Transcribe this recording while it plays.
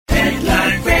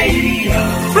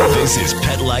This is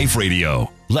Pet Life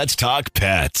Radio. Let's talk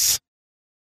pets.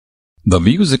 The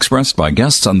views expressed by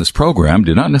guests on this program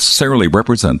do not necessarily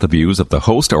represent the views of the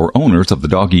host or owners of the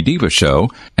Doggy Diva show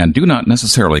and do not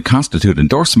necessarily constitute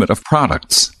endorsement of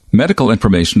products. Medical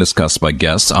information discussed by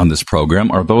guests on this program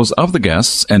are those of the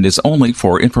guests and is only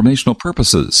for informational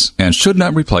purposes and should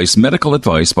not replace medical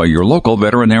advice by your local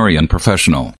veterinarian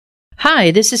professional. Hi,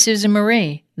 this is Susan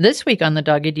Marie. This week on the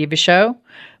Doggy Diva show,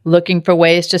 looking for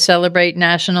ways to celebrate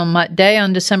National Mutt Day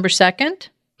on December 2nd?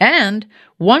 And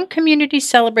one community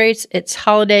celebrates its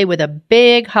holiday with a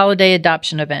big holiday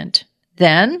adoption event.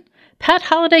 Then, pet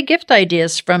holiday gift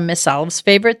ideas from Miss Olive's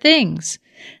favorite things.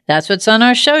 That's what's on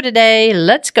our show today.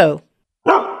 Let's go.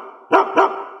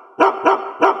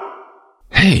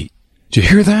 Hey, did you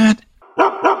hear that?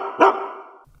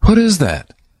 What is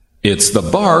that? It's the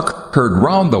bark heard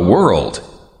round the world.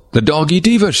 The Doggy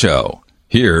Diva show.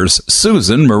 Here's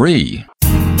Susan Marie.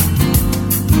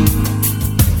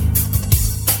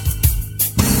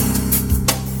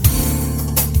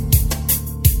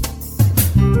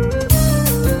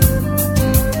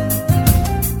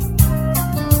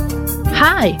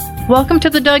 Hi, welcome to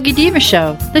the Doggy Diva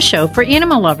show, the show for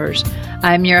animal lovers.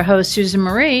 I'm your host, Susan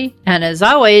Marie, and as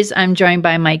always, I'm joined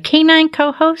by my canine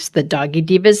co-hosts, the Doggy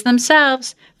Divas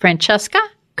themselves, Francesca,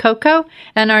 Coco,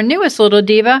 and our newest little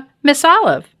diva, Miss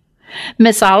Olive.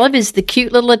 Miss Olive is the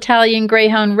cute little Italian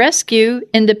Greyhound rescue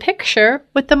in the picture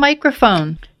with the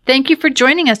microphone. Thank you for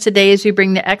joining us today as we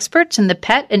bring the experts in the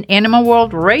pet and animal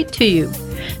world right to you.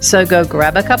 So go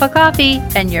grab a cup of coffee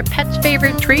and your pet's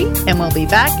favorite treat, and we'll be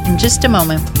back in just a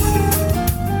moment.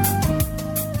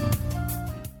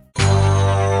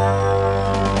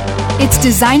 It's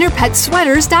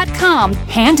DesignerPetSweaters.com.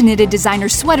 Hand-knitted designer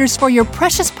sweaters for your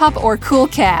precious pup or cool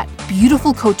cat.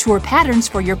 Beautiful couture patterns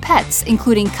for your pets,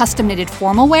 including custom-knitted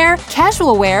formal wear,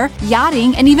 casual wear,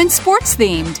 yachting, and even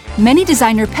sports-themed. Many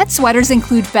designer pet sweaters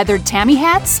include feathered tammy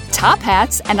hats, top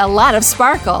hats, and a lot of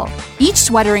sparkle. Each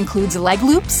sweater includes leg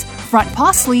loops, front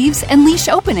paw sleeves, and leash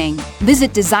opening.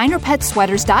 Visit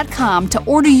DesignerPetSweaters.com to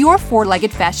order your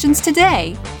four-legged fashions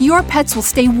today. Your pets will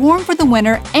stay warm for the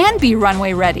winter and be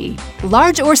runway ready.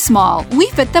 Large or small, we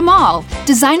fit them all.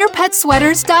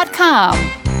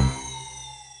 DesignerPetSweaters.com.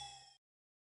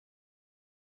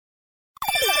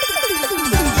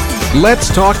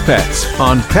 Let's Talk Pets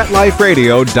on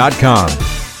PetLifeRadio.com.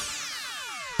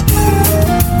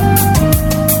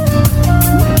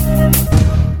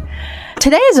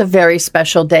 Today is a very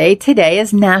special day. Today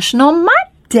is National Mutt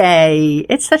Day.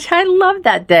 I love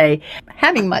that day.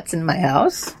 Having mutts in my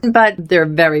house, but they're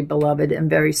very beloved and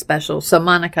very special. So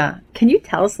Monica, can you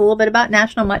tell us a little bit about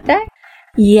National Mutt Day?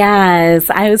 Yes,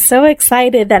 I was so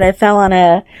excited that it fell on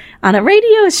a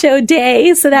radio show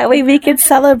day, so that way we could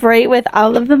celebrate with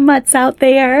all of the mutts out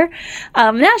there.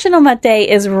 National Mutt Day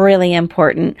is really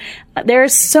important. There are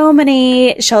so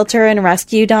many shelter and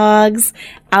rescue dogs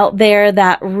out there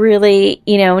that really,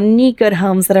 need good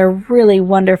homes, that are really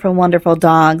wonderful, wonderful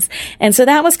dogs. And so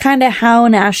that was kind of how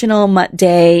National Mutt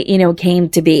Day, came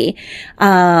to be.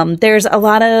 There's a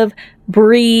lot of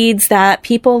breeds that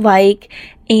people like.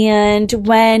 And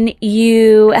when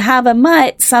you have a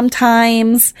mutt,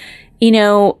 sometimes,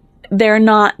 they're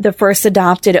not the first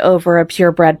adopted over a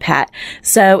purebred pet.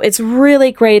 So it's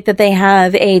really great that they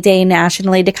have a day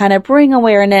nationally to kind of bring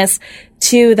awareness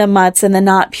to the mutts and the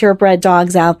not purebred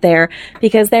dogs out there,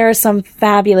 because there are some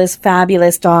fabulous,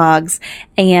 fabulous dogs,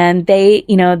 and they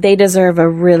deserve a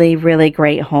really, really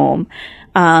great home.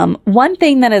 One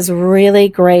thing that is really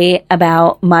great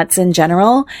about mutts in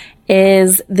general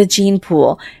is the gene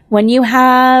pool. When you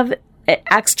have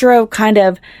extra kind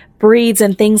of breeds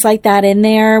and things like that in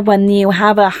there, when you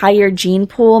have a higher gene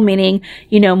pool, meaning,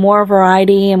 more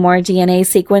variety and more DNA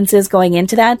sequences going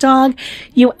into that dog,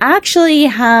 you actually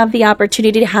have the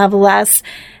opportunity to have less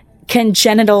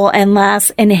congenital and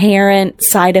less inherent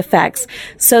side effects.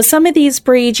 So some of these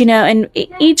breeds, and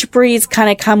each breeds kind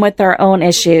of come with their own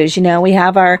issues. We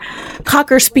have our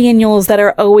Cocker Spaniels that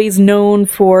are always known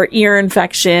for ear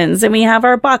infections, and we have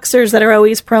our Boxers that are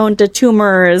always prone to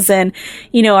tumors, and,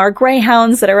 our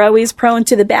Greyhounds that are always prone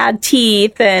to the bad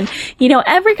teeth. And,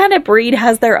 every kind of breed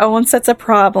has their own sets of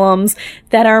problems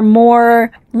that are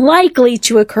more likely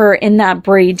to occur in that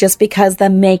breed just because the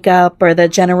makeup or the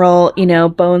general,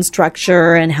 bone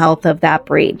structure and health of that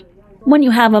breed. When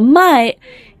you have a mutt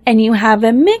and you have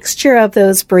a mixture of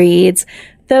those breeds,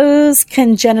 those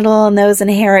congenital and those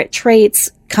inherent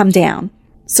traits come down.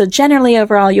 So generally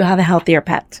overall, you have a healthier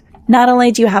pet. Not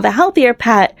only do you have a healthier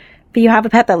pet, but you have a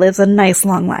pet that lives a nice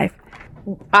long life.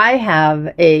 I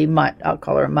have a mutt. I'll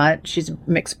call her a mutt. She's a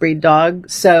mixed breed dog.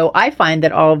 So I find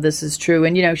that all of this is true.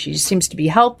 And, she seems to be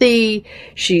healthy.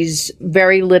 She's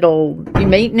very little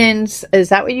maintenance. Is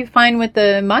that what you find with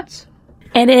the mutts?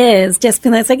 It is. Just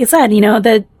because, like I said,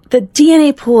 the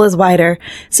DNA pool is wider,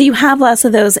 so you have less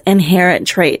of those inherent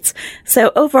traits.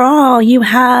 So overall, you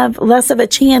have less of a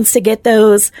chance to get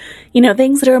those,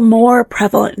 things that are more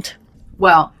prevalent.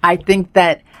 Well, I think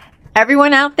that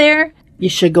everyone out there, you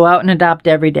should go out and adopt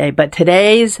every day. But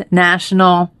today's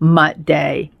National Mutt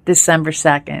Day, December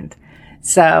 2nd.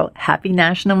 So happy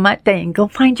National Mutt Day, and go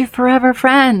find your forever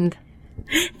friend.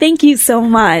 Thank you so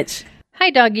much. Hi,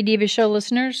 Doggy Diva Show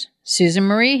listeners. Susan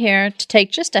Marie here to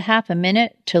take just a half a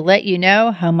minute to let you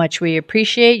know how much we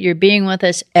appreciate your being with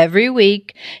us every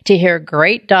week to hear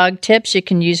great dog tips you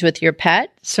can use with your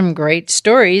pet, some great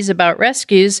stories about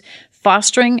rescues,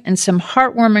 fostering, and some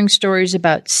heartwarming stories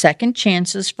about second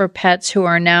chances for pets who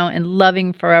are now in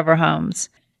loving forever homes.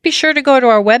 Be sure to go to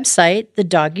our website,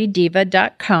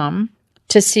 thedoggydiva.com,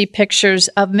 to see pictures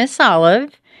of Miss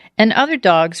Olive and other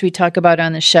dogs we talk about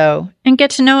on the show and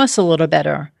get to know us a little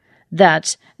better.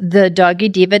 That's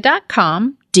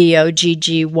thedoggydiva.com,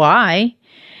 DOGGY.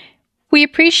 We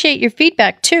appreciate your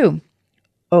feedback too.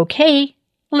 Okay,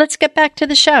 let's get back to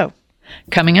the show.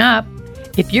 Coming up,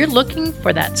 if you're looking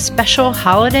for that special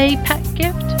holiday pet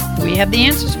gift, we have the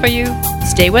answers for you.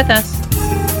 Stay with us.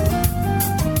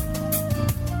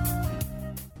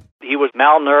 He was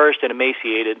malnourished and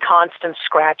emaciated. Constant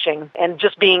scratching and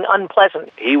just being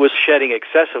unpleasant. He was shedding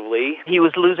excessively. He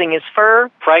was losing his fur.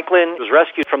 Franklin was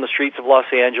rescued from the streets of Los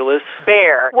Angeles.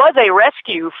 Bear was a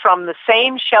rescue from the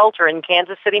same shelter in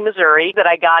Kansas City, Missouri that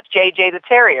I got JJ the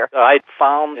Terrier. I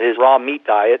found his raw meat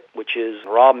diet, which is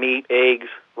raw meat, eggs,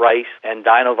 rice, and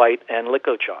Dinovite and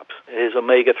Lico Chops. His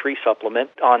omega-3 supplement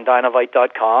on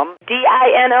Dinovite.com.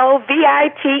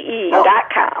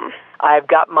 DINOVITE.com. I've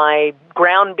got my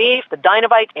ground beef, the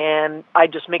Dinovite, and I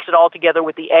just mix it all together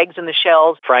with the eggs and the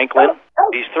shells. Franklin,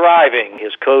 he's thriving.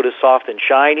 His coat is soft and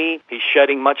shiny. He's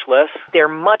shedding much less. They're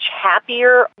much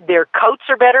happier. Their coats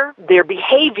are better. Their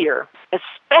behavior,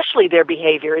 especially their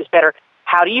behavior, is better.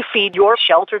 How do you feed your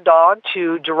shelter dog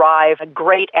to derive a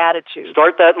great attitude?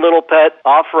 Start that little pet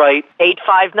off right.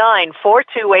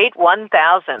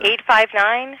 859-428-1000.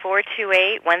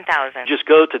 859-428-1000. Just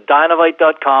go to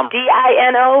Dinovite.com.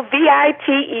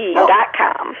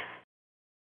 DINOVITE.com.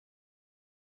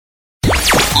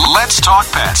 Let's talk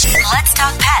pets. Let's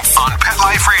talk pets On Pet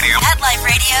Life Radio. Pet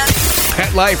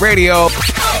Life Radio.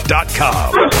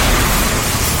 PetLifeRadio.com.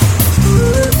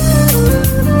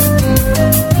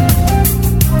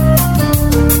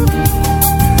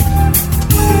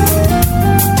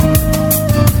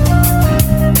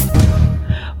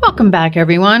 Welcome back,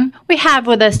 everyone. We have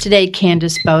with us today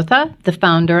Candace Botha, the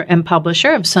founder and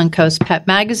publisher of Suncoast Pet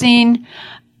Magazine,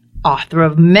 author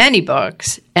of many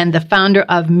books, and the founder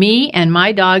of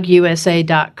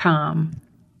MeAndMyDogUSA.com.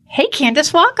 Hey,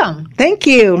 Candace, welcome. Thank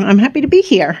you. I'm happy to be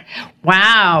here.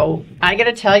 Wow. I got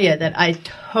to tell you that I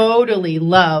totally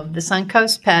love the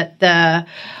Suncoast Pet, the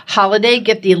holiday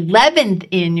gift, the 11th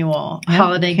annual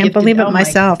holiday gift. Can't believe it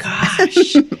myself.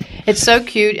 Gosh. It's so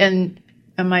cute. And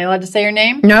am I allowed to say her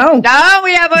name? No. No,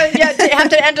 we have have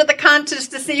to enter the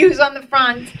contest to see who's on the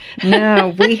front.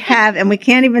 No, we have, and we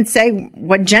can't even say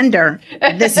what gender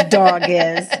this dog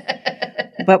is.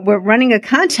 But we're running a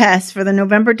contest for the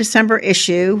November-December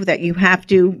issue that you have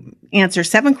to answer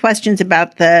 7 questions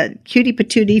about the cutie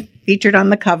patootie featured on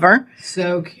the cover.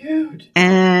 So cute.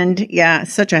 And yeah,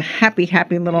 such a happy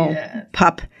little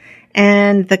pup.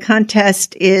 And the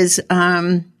contest is,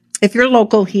 if you're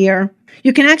local here,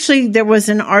 you can actually, there was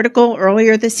an article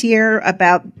earlier this year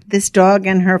about this dog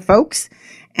and her folks,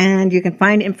 and you can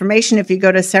find information if you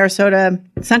go to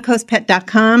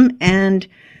suncoastpet.com and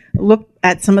look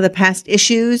at some of the past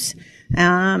issues,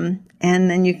 and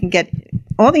then you can get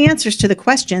all the answers to the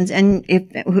questions, and if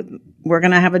we're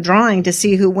going to have a drawing to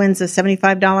see who wins a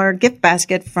 $75 gift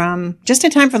basket from, just in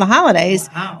time for the holidays,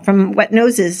 from Wet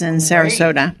Noses in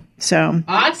Sarasota. So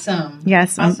awesome.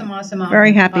 Yes. Awesome.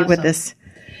 Very happy with this.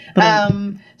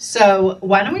 So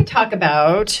why don't we talk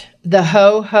about the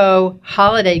Ho Ho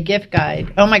Holiday Gift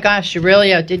Guide? Oh my gosh, you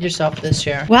really outdid yourself this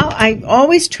year. Well, I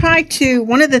always try to,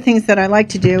 one of the things that I like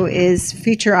to do is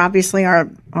feature obviously our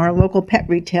local pet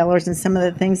retailers and some of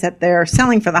the things that they're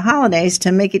selling for the holidays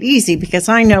to make it easy, because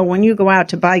I know when you go out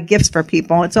to buy gifts for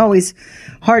people, it's always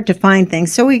hard to find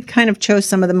things. So we kind of chose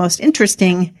some of the most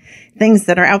interesting things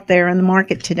that are out there in the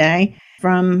market today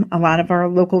from a lot of our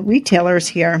local retailers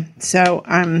here. So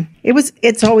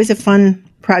it's always a fun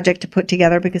project to put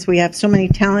together because we have so many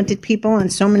talented people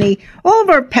and all of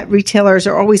our pet retailers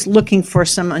are always looking for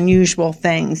some unusual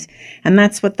things. And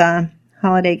that's what the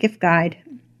holiday gift guide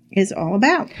is all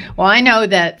about. Well, I know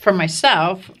that for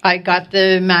myself, I got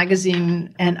the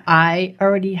magazine and I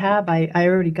already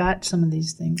got some of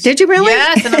these things. Did you really?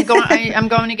 Yes, and I'm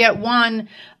going to get one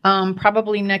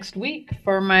probably next week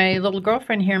for my little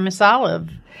girlfriend here, Miss Olive.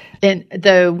 And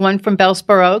the one from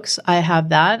Bellspur Oaks, I have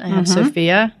that. I have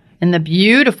Sophia. And the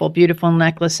beautiful, beautiful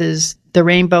necklaces, the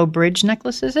Rainbow Bridge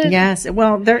necklace, is it? Yes.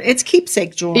 Well, it's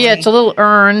keepsake jewelry. Yeah, it's a little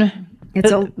urn.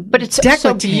 But it's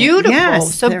so beautiful.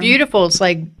 Yes, so beautiful. It's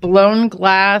like blown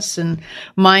glass, and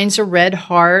mine's a red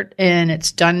heart, and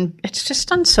it's just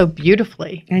done so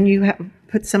beautifully. And you have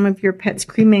put some of your pets'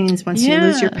 cremains once you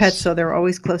lose your pets, so they're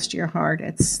always close to your heart.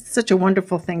 It's such a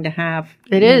wonderful thing to have.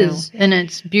 It is, and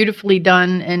it's beautifully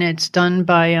done, and it's done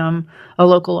by a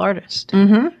local artist.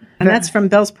 Mm-hmm. And that's from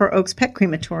Bellspur Oaks Pet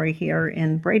Crematory here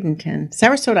in Bradenton.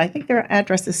 Sarasota, I think their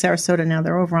address is Sarasota now.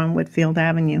 They're over on Whitfield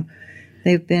Avenue.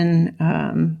 They've been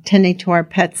tending to our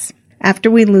pets after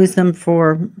we lose them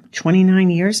for 29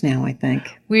 years now, I think.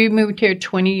 We moved here over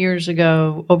 20 years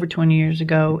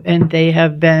ago, and they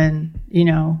have been, we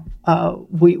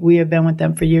have been with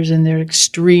them for years, and they're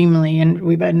and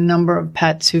we've had a number of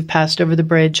pets who've passed over the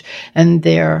bridge, and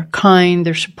they're kind,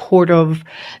 they're supportive,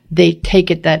 they take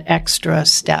it that extra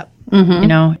step.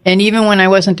 Mm-hmm. And even when I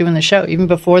wasn't doing the show, even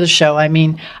before the show, I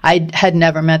mean, I had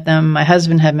never met them. My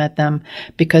husband had met them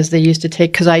because I used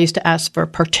to ask for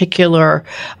particular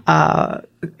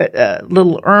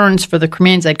little urns for the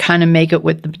cremains. I'd kind of make it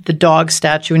with the dog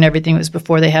statue and everything. It was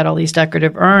before they had all these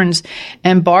decorative urns.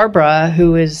 And Barbara,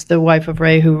 who is the wife of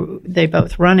Ray, who they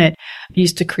both run it,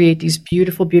 used to create these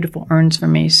beautiful, beautiful urns for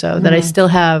me so that I still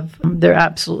have. They're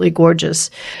absolutely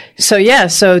gorgeous. So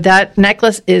that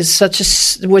necklace is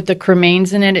with the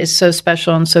cremains in it is so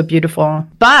special and so beautiful.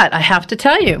 But I have to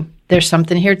tell you, there's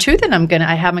something here too that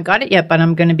I haven't got it yet, but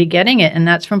I'm going to be getting it. And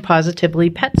that's from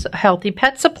Positively Healthy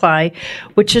Pet Supply,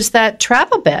 which is that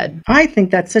travel bed. I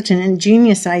think that's such an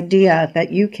ingenious idea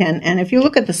that you can, and if you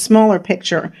look at the smaller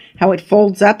picture, how it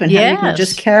folds up and how you can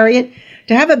just carry it.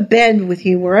 To have a bed with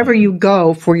you wherever you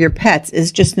go for your pets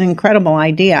is just an incredible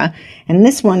idea. And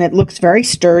this one, it looks very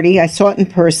sturdy. I saw it in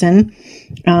person.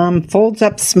 Folds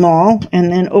up small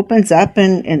and then opens up,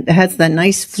 and it has the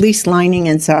nice fleece lining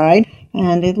inside.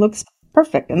 And it looks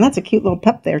perfect. And that's a cute little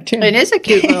pup there, too. It is a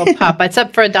cute little pup. It's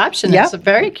up for adoption. Yep. It's a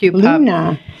very cute pup.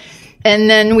 Luna.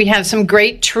 And then we have some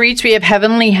great treats. We have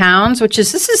Heavenly Hounds,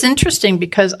 this is interesting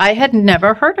because I had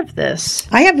never heard of this.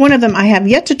 I have one of them. I have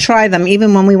yet to try them.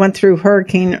 Even when we went through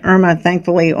Hurricane Irma,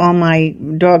 thankfully all my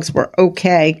dogs were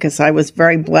okay because I was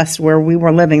very blessed where we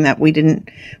were living that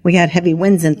we had heavy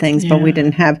winds and things, but we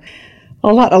didn't have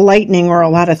a lot of lightning or a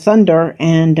lot of thunder.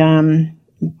 And,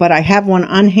 but I have one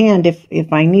on hand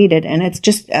if I need it. And it's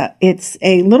just, it's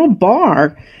a little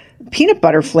bar, peanut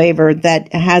butter flavor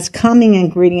that has calming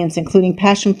ingredients, including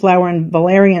passion flower and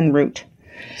valerian root.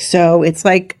 So it's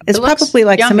probably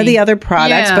like yummy. Some of the other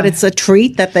products, but it's a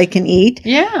treat that they can eat.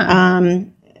 Yeah.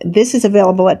 This is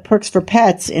available at Perks for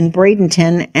Pets in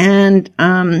Bradenton.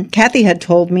 And Kathy had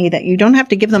told me that you don't have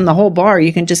to give them the whole bar.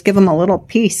 You can just give them a little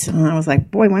piece. And I was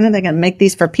like, boy, when are they going to make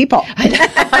these for people?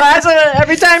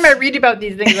 Every time I read about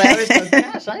these things, I always go,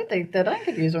 gosh, I think that I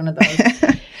could use one of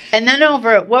those. And then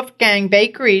over at Wolfgang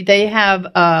Bakery, they have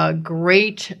a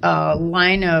great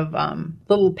line of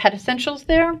little pet essentials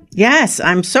there. Yes,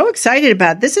 I'm so excited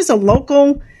about it. This is a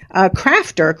local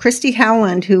crafter, Christy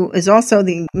Howland, who is also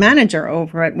the manager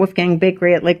over at Wolfgang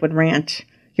Bakery at Lakewood Ranch,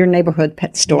 your neighborhood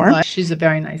pet store. She's a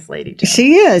very nice lady, too.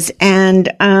 She is.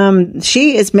 And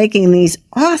she is making these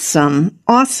awesome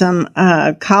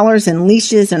collars and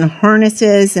leashes and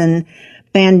harnesses and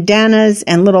bandanas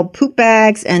and little poop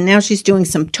bags, and now she's doing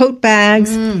some tote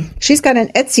bags. She's got an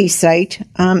Etsy site,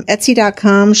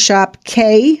 etsy.com, shop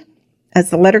K, as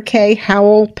the letter K,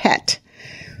 Howl Pet.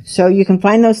 So you can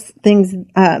find those things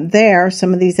there,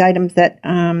 some of these items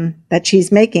that she's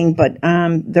making, but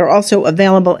they're also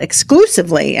available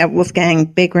exclusively at Wolfgang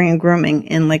Bakery and Grooming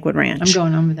in Lakewood Ranch. I'm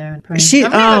going over there. I'm going to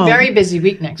have a very busy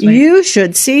week next week. You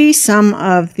should see some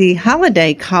of the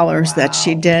holiday collars that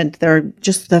she did. They're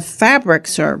just, the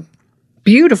fabrics are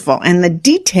beautiful, and the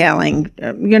detailing,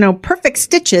 perfect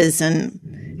stitches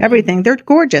and everything. They're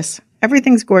gorgeous.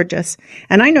 Everything's gorgeous.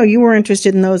 And I know you were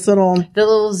interested in those the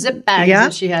little zip bags Yeah.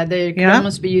 that she had. They could Yeah.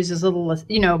 almost be used as a little,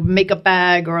 makeup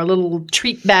bag or a little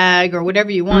treat bag or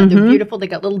whatever you want. They're beautiful. They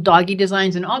got little doggy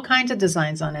designs and all kinds of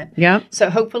designs on it. Yeah. So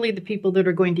hopefully the people that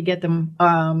are going to get them,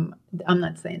 I'm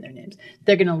not saying their names,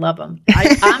 they're going to love them.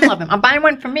 I'm loving them. I'm buying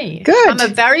one for me. Good. I'm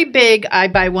a very big, I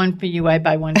buy one for you, I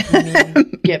buy one for me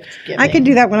gift giving. I can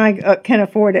do that when I can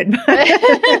afford it.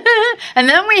 And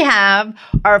then we have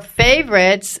our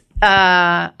favorites,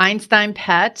 Einstein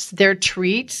Pets, their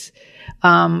treats,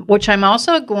 which I'm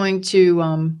also going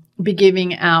to be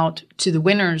giving out to the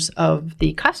winners of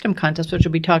the costume contest, which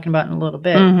we'll be talking about in a little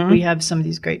bit. We have some of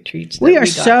these great treats. We are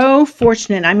so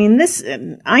fortunate. I mean, this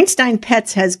Einstein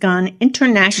Pets has gone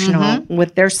international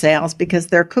with their sales because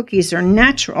their cookies are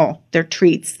natural. Their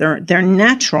treats, they're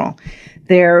natural.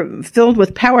 They're filled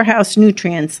with powerhouse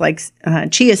nutrients like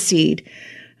chia seed,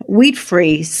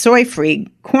 wheat-free, soy-free,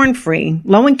 corn-free,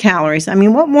 low in calories. I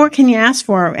mean, what more can you ask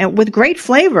for? And with great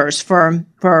flavors for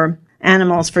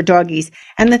animals, for doggies.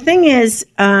 And the thing is,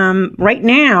 right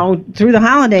now, through the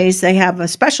holidays, they have a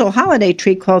special holiday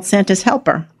treat called Santa's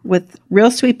Helper with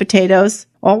real sweet potatoes,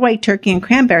 all white turkey, and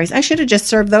cranberries. I should have just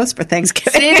served those for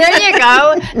Thanksgiving. See, there you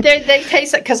go. They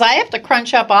taste it, because I have to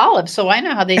crunch up olives, so I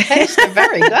know how they taste. They're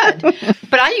very good.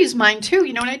 But I use mine, too.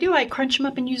 You know what I do? I crunch them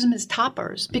up and use them as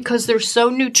toppers because they're so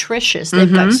nutritious.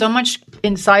 They've got so much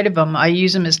inside of them. I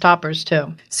use them as toppers,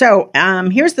 too. So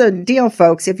here's the deal,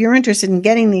 folks. If you're interested in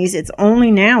getting these, it's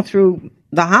only now through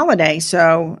the holiday.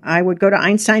 So I would go to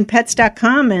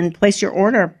EinsteinPets.com and place your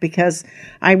order, because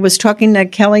I was talking to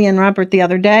Kelly and Robert the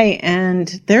other day,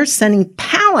 and they're sending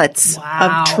pallets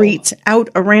of treats out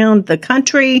around the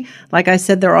country. Like I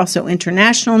said, they're also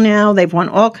international now. They've won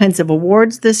all kinds of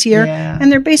awards this year, and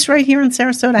they're based right here in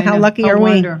Sarasota. How lucky are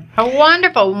we? How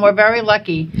wonderful. We're very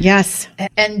lucky. Yes.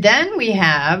 And then we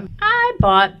have, I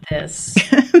bought this.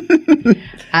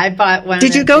 I bought one.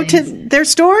 Did you go to their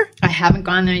store? I haven't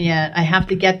gone there yet. I have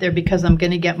to get there because I'm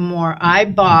going to get more. I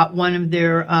bought one of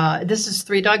their, this is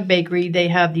Three Dog Bakery. They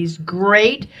have these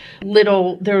great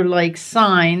little, they're like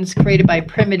signs created by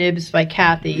Primitives by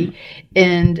Kathy.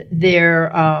 And they're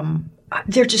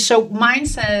just so, mine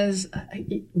says,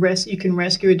 you can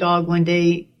rescue a dog one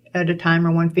day at a time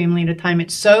or one family at a time.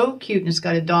 It's so cute, and it's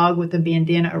got a dog with a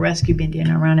bandana, a rescue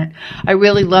bandana around it. I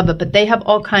really love it, but they have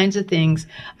all kinds of things.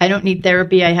 I don't need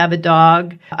therapy. I have a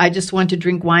dog. I just want to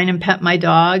drink wine and pet my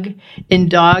dog. In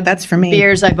dog That's for me.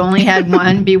 beers, I've only had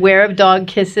one. Beware of dog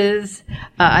kisses.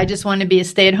 I just want to be a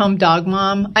stay-at-home dog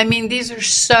mom. I mean, these are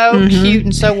so cute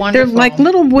and so wonderful. They're like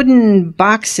little wooden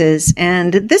boxes,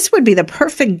 and this would be the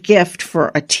perfect gift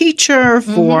for a teacher,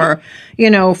 for,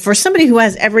 for somebody who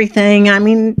has everything. I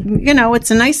mean,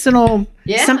 it's a nice little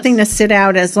something to sit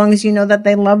out, as long as you know that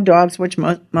they love dogs, which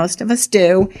most of us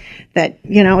do, that,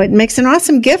 it makes an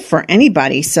awesome gift for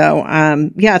anybody. So,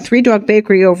 Three Dog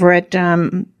Bakery over at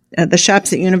the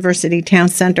shops at University Town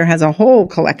Center has a whole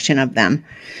collection of them.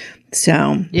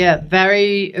 So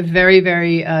very, very,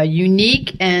 very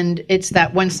unique, and it's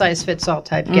that one-size-fits-all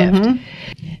type gift.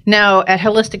 Now, at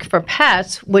Holistic for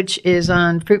Pets, which is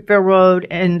on Fruitville Road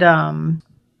and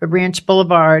Ranch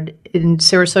Boulevard in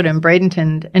Sarasota and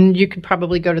Bradenton, and you could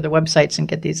probably go to their websites and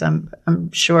get these. I'm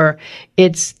sure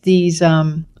it's these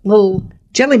little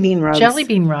jelly bean rugs. Jelly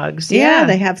bean rugs. Yeah,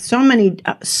 they have so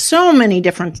many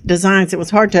different designs. It was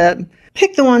hard to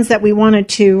pick the ones that we wanted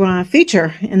to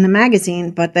feature in the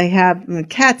magazine, but they have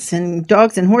cats and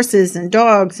dogs and horses and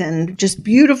dogs, and just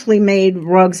beautifully made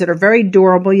rugs that are very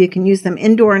durable. You can use them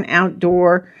indoor and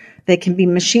outdoor. They can be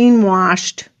machine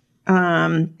washed. You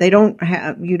don't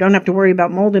have to worry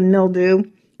about mold and mildew.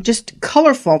 Just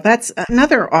colorful. That's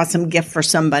another awesome gift for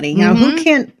somebody. Who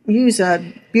can't use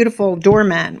a beautiful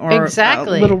doormat or a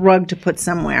little rug to put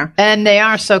somewhere? And they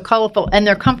are so colorful, and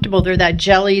they're comfortable. They're that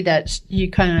jelly that you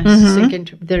kind of sink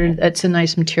into. It's a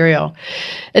nice material.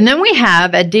 And then we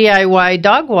have at DIY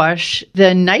Dog Wash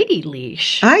the Nighty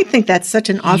Leash. I think that's such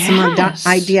an awesome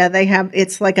idea.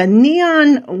 It's like a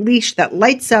neon leash that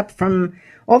lights up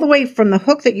all the way from the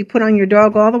hook that you put on your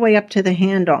dog all the way up to the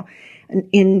handle,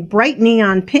 in bright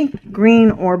neon pink,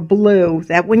 green, or blue,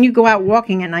 that when you go out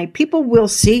walking at night, people will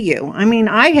see you. I mean,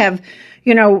 I have,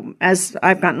 as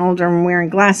I've gotten older and wearing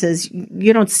glasses,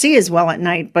 you don't see as well at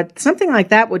night, but something like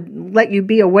that would let you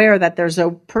be aware that there's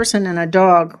a person and a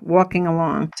dog walking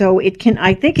along. So I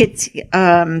think it's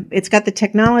got the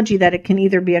technology that it can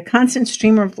either be a constant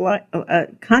stream of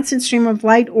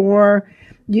light, or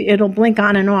it'll blink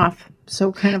on and off.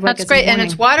 So kind of like that's great, and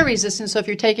it's water resistant. So if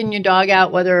you're taking your dog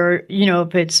out, whether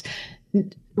if it's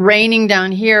raining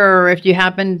down here, or if you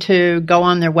happen to go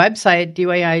on their website,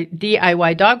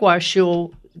 DIY Dog Wash,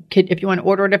 you'll if you want to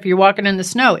order it if you're walking in the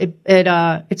snow.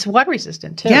 It's water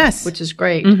resistant too. Yes. Which is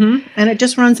great. Mm-hmm. And it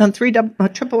just runs on 3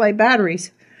 AAA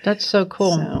batteries. That's so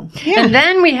cool. So, yeah. And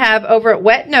then we have over at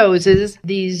Wet Noses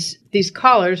these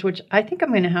collars, which I think I'm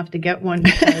going to have to get one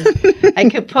because I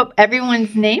could put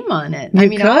everyone's name on it. You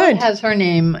could. Olive has her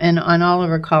name on all of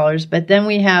her collars, but then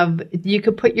you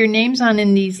could put your names on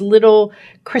in these little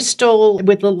crystal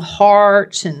with little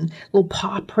hearts and little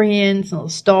paw prints and little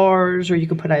stars, or you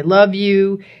could put I love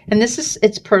you. And it's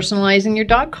personalizing your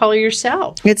dog collar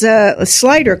yourself. It's a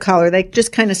slider collar. They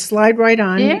just kind of slide right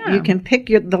on. Yeah. You can pick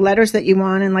the letters that you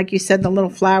want, and like you said, the little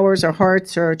flowers or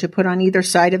hearts or to put on either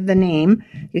side of the name.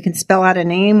 You can spell out a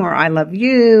name, or I love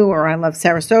you, or I love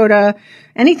Sarasota,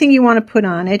 anything you want to put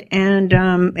on it. And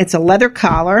it's a leather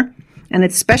collar, and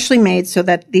it's specially made so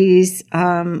that these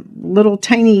little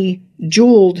tiny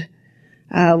jeweled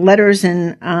letters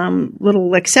and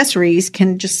little accessories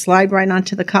can just slide right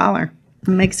onto the collar. It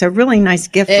makes a really nice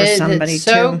gift for somebody,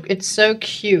 too. It's so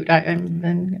cute. I'm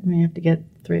going to have to get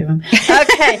 3 of them.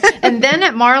 Okay. And then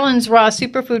at Marlin's Raw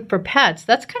Superfood for Pets,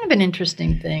 that's kind of an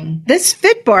interesting thing. This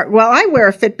Fitbar, well, I wear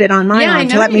a Fitbit on my arm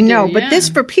to let me know. But this,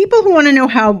 for people who want to know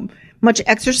how much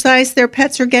exercise their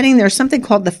pets are getting, there's something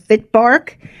called the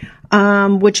Fitbark,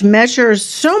 which measures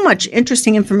so much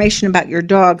interesting information about your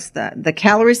dogs, the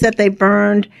calories that they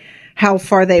burned, how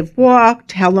far they've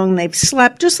walked, how long they've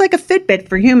slept, just like a Fitbit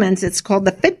for humans. It's called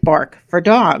the Fitbark for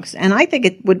dogs. And I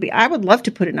think I would love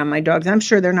to put it on my dogs. I'm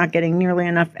sure they're not getting nearly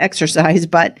enough exercise,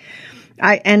 but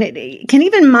it can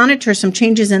even monitor some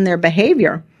changes in their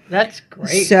behavior. That's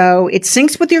great. So it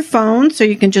syncs with your phone, so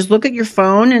you can just look at your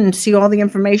phone and see all the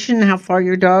information, how far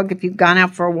your dog, if you've gone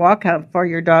out for a walk, how far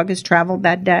your dog has traveled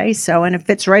that day. So, and it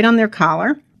fits right on their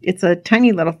collar. It's a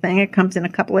tiny little thing. It comes in a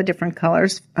couple of different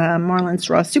colors. Marlin's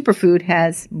Raw Superfood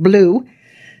has blue.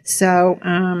 So,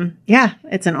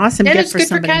 it's an awesome gift for somebody. And it's good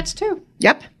for cats, too.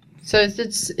 Yep. So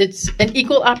it's an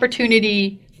equal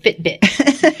opportunity Fitbit.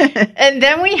 And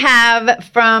then we have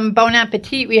from Bon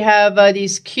Appetit, we have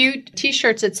these cute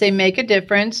T-shirts that say "Make a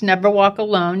Difference, Never Walk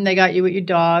Alone." They got you with your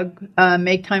dog.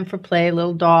 Make time for play,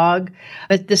 little dog.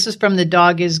 But this is from the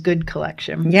Dog is Good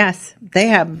collection. Yes, they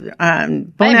have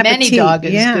Bon Appetit. Many Dog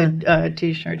is Good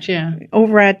T-shirts. Yeah.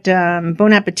 Over at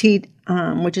Bon Appetit,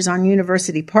 which is on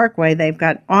University Parkway, they've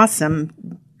got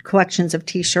awesome collections of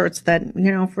T-shirts that,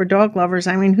 for dog lovers.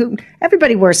 I mean,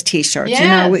 everybody wears T-shirts.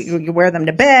 Yes. You wear them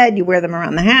to bed, you wear them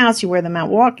around the house, you wear them out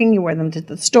walking, you wear them to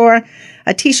the store.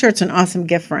 A T-shirt's an awesome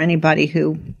gift for anybody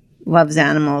who loves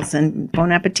animals, and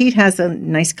Bon Appetit has a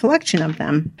nice collection of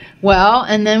them. Well,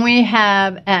 and then we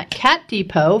have at Cat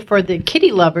Depot for the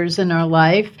kitty lovers in our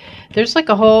life. There's like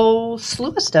a whole slew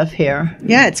of stuff here.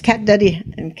 Yeah, it's Cat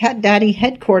Daddy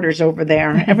headquarters over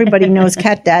there. Everybody knows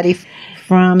Cat Daddy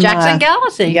from Jackson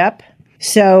Galaxy. Yep.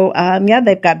 So,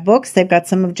 they've got books. They've got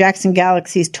some of Jackson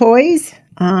Galaxy's toys.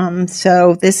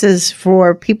 So this is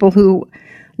for people who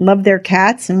love their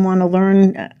cats and want to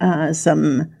learn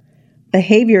some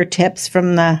behavior tips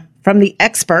from the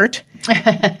expert.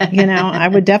 I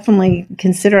would definitely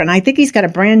consider it. And I think he's got a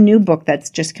brand new book that's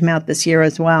just come out this year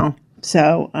as well.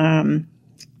 So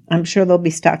I'm sure they'll be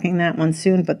stocking that one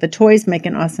soon. But the toys make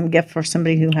an awesome gift for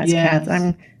somebody who has cats.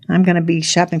 I'm going to be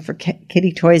shopping for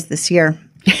kitty toys this year.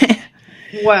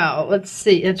 Well, let's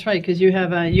see. That's right, because you have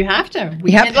to.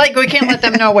 We can't let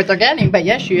them know what they're getting. But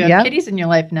yes, you have kitties in your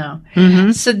life now.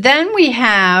 Mm-hmm. So then we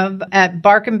have at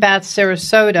Bark and Bath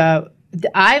Sarasota.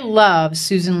 I love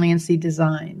Susan Lancey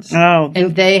Designs. Oh,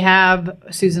 and they have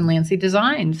Susan Lancey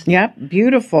Designs. Yep,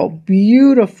 beautiful,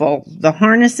 beautiful. The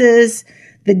harnesses,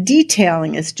 the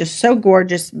detailing is just so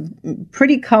gorgeous.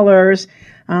 Pretty colors.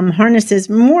 Harnesses,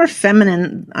 more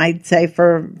feminine, I'd say,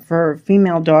 for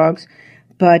female dogs,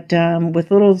 but with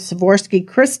little Swarovski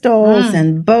crystals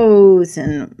and bows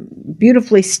and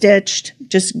beautifully stitched,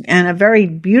 and a very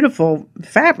beautiful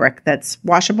fabric that's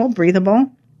washable,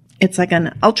 breathable. It's like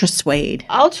an ultra suede.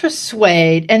 Ultra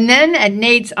suede. And then at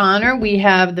Nate's Honor, we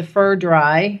have the Fur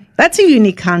Dry. That's a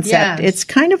unique concept. Yes. It's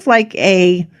kind of like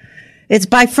it's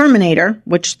by Furminator,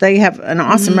 which they have an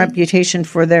awesome reputation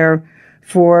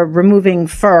for removing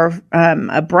fur,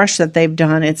 a brush that they've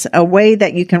done. It's a way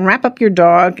that you can wrap up your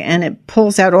dog and it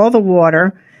pulls out all the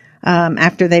water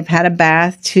after they've had a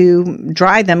bath to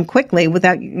dry them quickly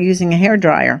without using a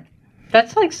hairdryer.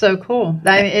 That's like so cool.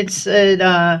 I mean,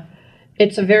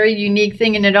 it's a very unique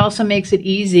thing, and it also makes it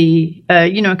easy,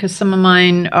 because some of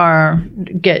mine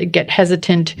get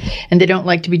hesitant and they don't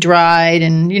like to be dried.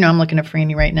 And, I'm looking at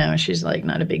Franny right now. She's like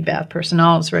not a big bath person.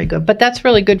 All is very good. But that's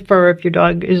really good for if your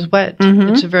dog is wet.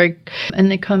 Mm-hmm.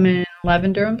 And they come in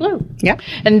lavender and blue. Yep.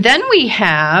 And then we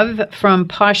have from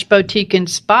Posh Boutique and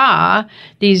Spa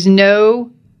these no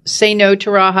say no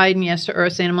to rawhide and yes to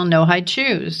earth animal, no hide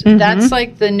shoes. That's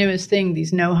like the newest thing,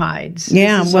 these no hides.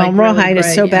 Yeah, well, like rawhide really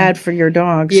is so bad for your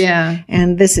dogs. Yeah.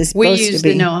 And this is supposed to be. We use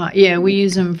the no hide. Yeah, we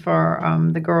use them for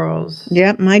the girls.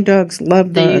 Yep, my dogs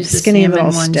love the skinny little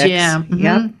ones. sticks. Yeah.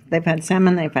 Yep, they've had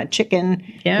salmon, they've had chicken.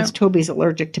 Yeah. Because Toby's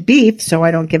allergic to beef, so I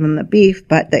don't give him the beef.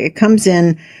 But it comes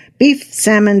in beef,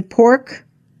 salmon, pork,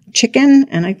 chicken,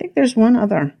 and I think there's one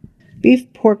other.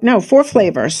 Beef, pork, 4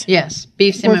 flavors. Yes,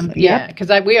 beef, salmon, yeah, because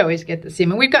we always get the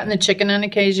salmon. We've gotten the chicken on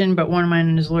occasion, but one of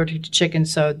mine is allergic to chicken,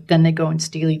 so then they go and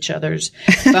steal each other's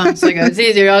bones. So I go, it's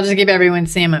easier, I'll just give everyone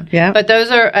salmon. Yeah. But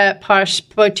those are at Posh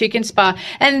Boutique and Spa.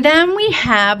 And then we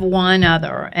have one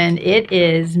other, and it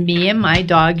is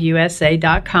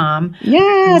meandmydogUSA.com.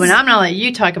 Yes. But I'm going to let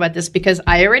you talk about this because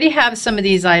I already have some of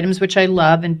these items, which I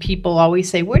love, and people always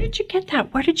say, where did you get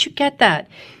that? Where did you get that?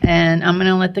 And I'm going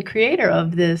to let the creator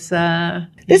of this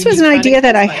this was an idea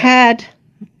that I had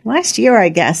last year, I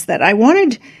guess, that I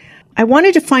wanted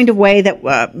to find a way that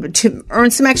to earn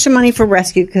some extra money for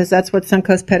rescue, because that's what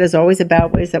Suncoast Pet is always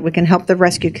about, ways that we can help the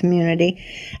rescue community.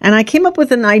 And I came up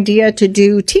with an idea to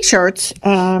do T-shirts,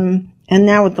 and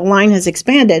now the line has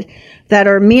expanded, that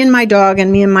are me and my dog and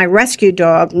me and my rescue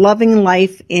dog loving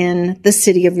life in the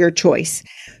city of your choice.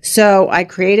 So I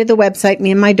created the website,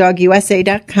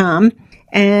 meandmydogUSA.com,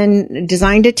 and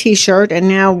designed a T-shirt, and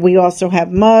now we also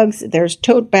have mugs, there's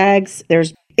tote bags,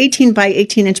 there's 18 by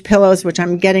 18 inch pillows, which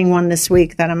I'm getting one this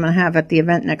week that I'm going to have at the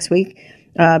event next week,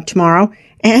 tomorrow.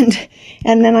 And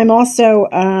then I'm also,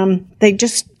 they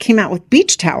just came out with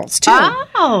beach towels too.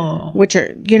 Oh. Which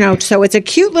are, so it's a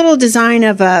cute little design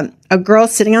of a girl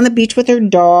sitting on the beach with her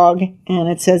dog. And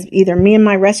it says either me and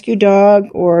my rescue dog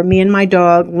or me and my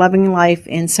dog loving life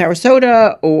in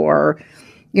Sarasota or,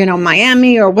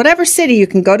 Miami or whatever city. You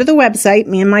can go to the website,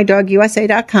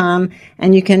 meandmydogUSA.com,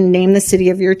 and you can name the city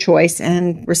of your choice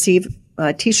and receive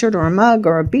a T-shirt or a mug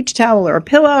or a beach towel or a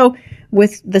pillow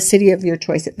with the city of your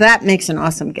choice. That makes an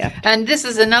awesome gift. And this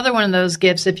is another one of those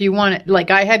gifts if you want it.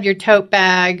 Like I have your tote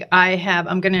bag.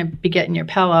 I'm going to be getting your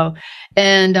pillow.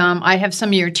 And I have some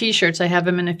of your T-shirts. I have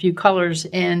them in a few colors.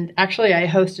 And actually, I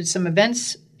hosted some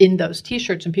events in those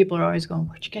T-shirts, and people are always going,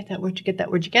 where'd you get that? Where'd you get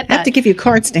that? Where'd you get that? I have to give you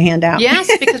cards to hand out. Yes,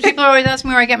 because people are always asking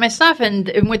me where I get my stuff,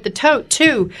 and with the tote,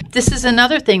 too. This is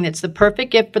another thing that's the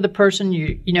perfect gift for the person.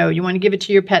 You want to give it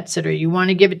to your pet sitter. You want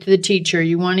to give it to the teacher.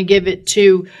 You want to give it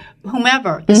to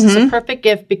whomever. This is a perfect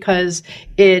gift because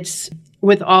it's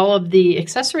with all of the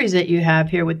accessories that you have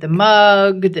here with the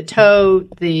mug, the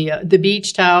tote, the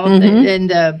beach towel,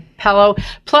 and the pillow.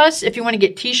 Plus, if you want to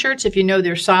get T-shirts, if you know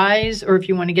their size, or if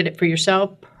you want to get it for yourself,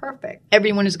 perfect.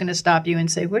 Everyone is going to stop you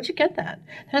and say, where'd you get that?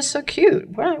 That's so cute.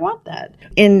 Well, I want that.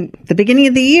 In the beginning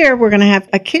of the year, we're going to have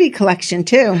a kitty collection,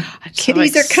 too.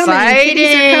 Kitties are coming.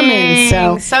 Kitties are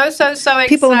coming. So exciting.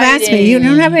 People have asked me, you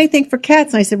don't have anything for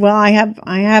cats? And I said, well, I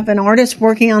have an artist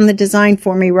working on the design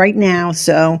for me right now.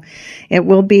 So it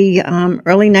will be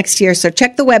early next year. So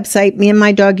check the website,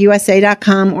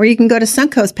 meandmydogUSA.com, or you can go to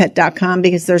suncoastpet.com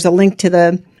because there's a link to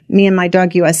the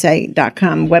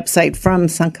meandmydogUSA.com website from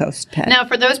Suncoast Pet. Now,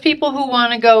 for those people who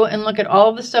want to go and look at all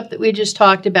of the stuff that we just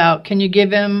talked about, can you give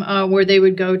them where they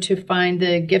would go to find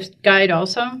the gift guide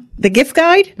also? The gift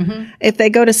guide? If they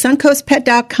go to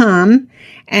suncoastpet.com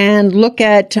and look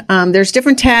at, there's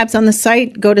different tabs on the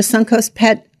site, go to Suncoast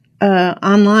Pet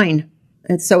online.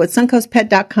 And so it's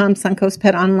suncoastpet.com, Suncoast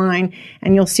Pet online,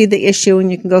 and you'll see the issue, and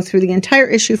you can go through the entire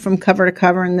issue from cover to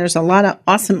cover, and there's a lot of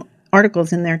awesome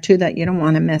articles in there too that you don't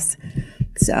want to miss.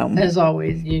 So as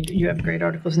always, you have great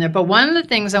articles in there. But one of the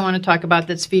things I want to talk about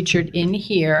that's featured in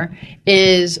here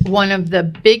is one of the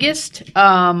biggest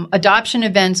adoption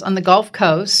events on the Gulf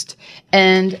Coast,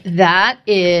 and that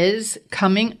is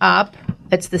coming up.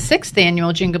 It's the 6th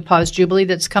annual Jingle Paws Jubilee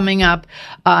that's coming up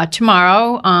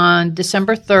tomorrow on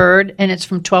December 3rd, and it's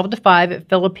from 12 to 5 at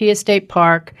Philippi State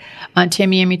Park on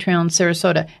Tamiami Trail in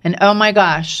Sarasota. And oh my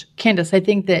gosh, Candace, I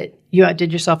think that you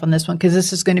outdid yourself on this one because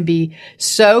this is going to be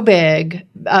so big.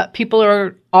 People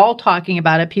are all talking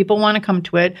about it. People want to come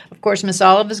to it. Of course, Miss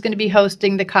Olive is going to be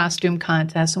hosting the costume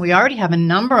contest, and we already have a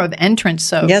number of entrants.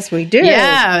 So yes, we do.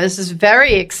 Yeah, this is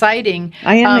very exciting.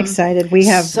 I am excited. We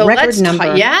have record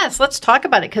number. Yes, let's talk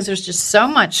about it because there's just so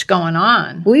much going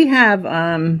on. We have,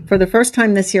 for the first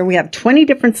time this year, we have 20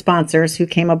 different sponsors who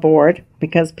came aboard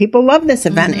because people love this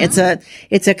event.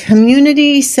 It's a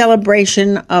community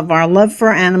celebration of our love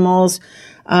for animals.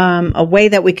 A way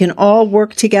that we can all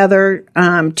work together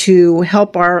to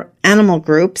help our animal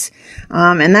groups.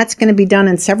 And that's going to be done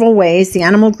in several ways. The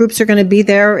animal groups are going to be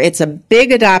there. It's a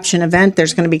big adoption event.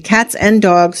 There's going to be cats and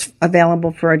dogs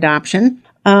available for adoption.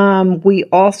 We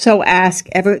also ask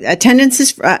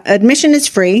admission is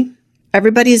free.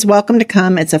 Everybody is welcome to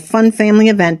come. It's a fun family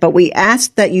event, but we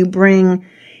ask that you bring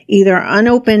either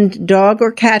unopened dog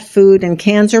or cat food in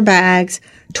cans or bags,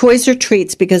 toys or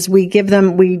treats, because we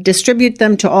distribute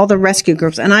them to all the rescue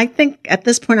groups. And I think at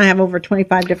this point I have over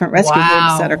 25 different rescue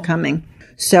groups that are coming.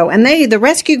 So, and the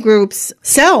rescue groups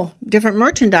sell different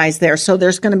merchandise there. So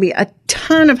there's going to be a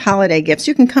ton of holiday gifts.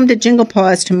 You can come to Jingle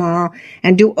Paws tomorrow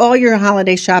and do all your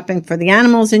holiday shopping for the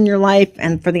animals in your life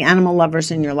and for the animal lovers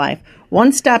in your life.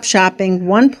 One-stop shopping,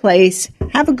 one place.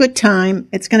 Have a good time.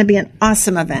 It's going to be an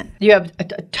awesome event. You have a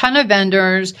ton of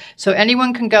vendors, so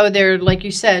anyone can go there. Like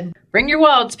you said, bring your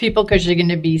wallets, people, because you're going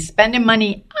to be spending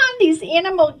money on these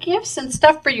animal gifts and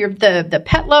stuff for the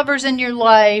pet lovers in your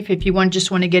life. If you just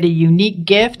want to get a unique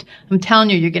gift, I'm telling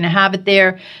you, you're going to have it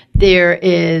there. There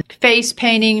is face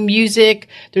painting, music.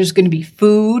 There's going to be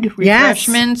food,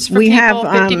 refreshments for people,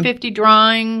 have 50-50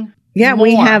 drawing. Yeah,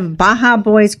 we have Baja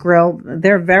Boys Grill.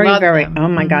 They're very, Love very, them. oh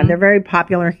my God, they're very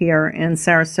popular here in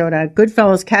Sarasota.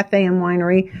 Goodfellas Cafe and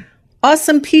Winery.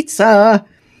 Awesome pizza.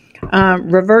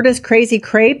 Roberta's Crazy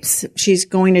Crepes. She's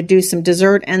going to do some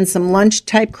dessert and some lunch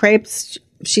type crepes.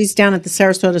 She's down at the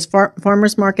Sarasota's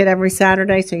Farmers Market every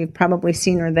Saturday, so you've probably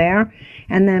seen her there.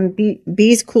 And then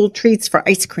Bee's Cool Treats for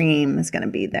ice cream is going to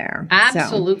be there.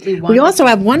 Absolutely wonderful. We also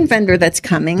have one vendor that's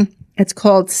coming.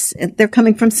 They're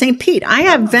coming from St. Pete. I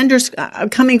have vendors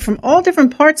coming from all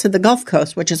different parts of the Gulf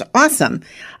Coast, which is awesome.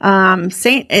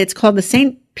 It's called the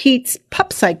St. Pete's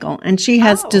Pup Cycle, and she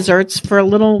has desserts for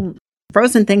little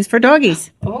frozen things for doggies.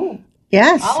 Oh.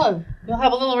 Yes. Olive. You'll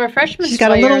have a little refreshment. She's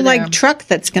got a little truck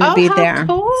that's going to be there.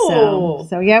 Cool.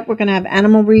 So yeah, we're going to have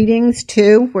animal readings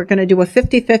too. We're going to do a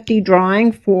 50-50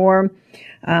 drawing for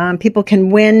people can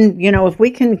win. If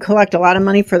we can collect a lot of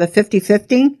money for the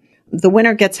 50-50, the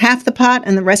winner gets half the pot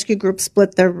and the rescue group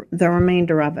split the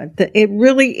remainder of it. It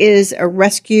really is a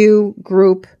rescue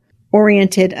group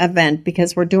oriented event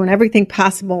because we're doing everything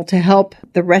possible to help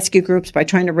the rescue groups by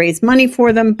trying to raise money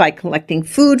for them, by collecting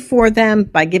food for them,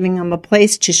 by giving them a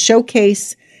place to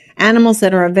showcase animals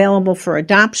that are available for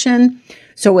adoption.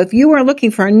 So if you are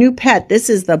looking for a new pet, this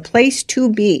is the place to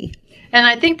be. And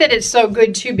I think that it's so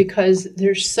good, too, because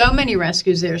there's so many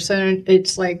rescues there. So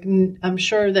it's like, I'm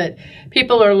sure that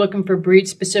people are looking for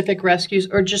breed-specific rescues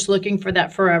or just looking for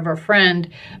that forever friend,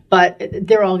 but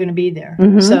they're all going to be there.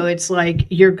 Mm-hmm. So it's like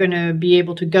you're going to be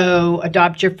able to go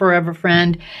adopt your forever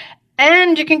friend,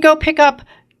 and you can go pick up,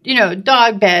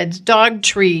 dog beds, dog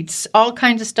treats, all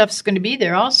kinds of stuff is going to be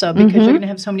there also because you're going to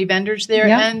have so many vendors there,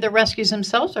 and the rescues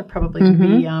themselves are probably going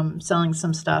to be selling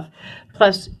some stuff.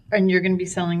 Plus, and you're going to be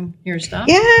selling your stuff?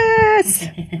 Yes.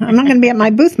 I'm not going to be at my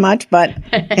booth much, but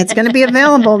it's going to be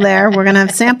available there. We're going to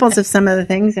have samples of some of the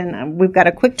things, and we've got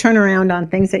a quick turnaround on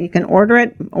things that you can order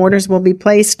it. Orders will be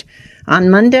placed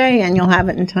on Monday, and you'll have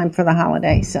it in time for the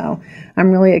holiday. So I'm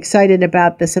really excited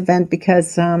about this event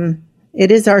because it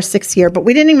is our 6th year, but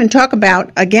we didn't even talk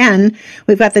about, again,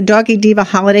 we've got the Doggy Diva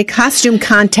Holiday Costume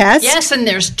Contest. Yes, and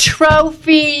there's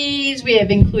trophies. We have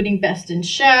including Best in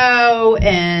Show,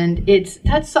 and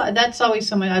that's always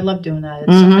so much. I love doing that.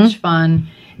 It's so much fun.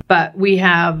 But we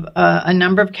have a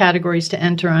number of categories to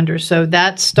enter under. So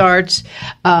that starts,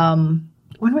 when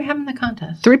are we having the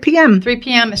contest? 3 p.m. 3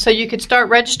 p.m. So you could start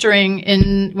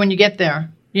registering when you get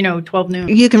there. 12 noon.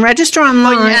 You can register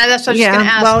online. Oh, yeah, that's what I was just going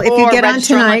to ask. Well, if you get on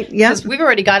tonight, yes. We've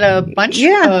already got a bunch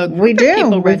we do.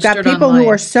 People We've got people online. who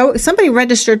are somebody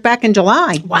registered back in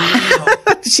July. Wow.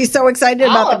 She's so excited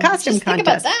about the costume contest. Think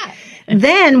about that.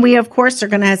 Then we, of course, are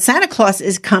going to have Santa Claus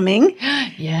is coming.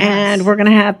 Yes. And we're going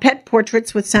to have pet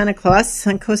portraits with Santa Claus.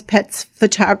 Santa Claus Pets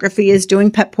Photography is doing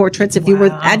pet portraits. If you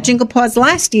were at Jingle Paws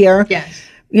last year. Yes.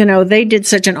 They did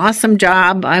such an awesome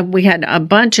job. We had a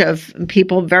bunch of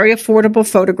people, very affordable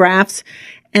photographs.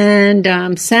 And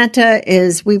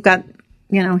we've got,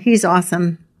 he's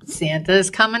awesome.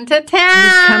 Santa's coming to town.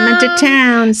 He's coming to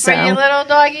town. For you little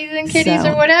doggies and kitties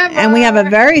or whatever. And we have a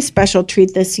very special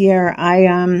treat this year.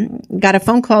 I got a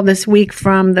phone call this week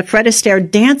from the Fred Astaire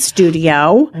Dance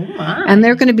Studio. Oh my. And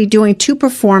they're going to be doing 2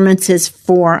 performances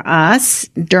for us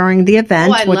during the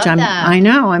event. I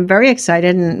know. I'm very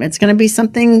excited. And it's going to be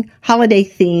something holiday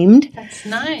themed. That's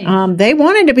nice. They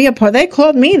wanted to be a part. They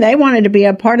called me. They wanted to be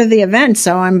a part of the event.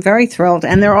 So I'm very thrilled.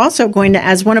 And they're also going to,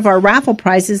 as one of our raffle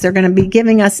prizes, they're going to be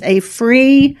giving us a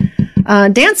free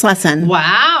dance lesson.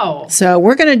 Wow. So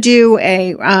we're going to do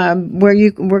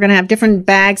we're going to have different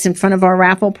bags in front of our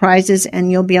raffle prizes,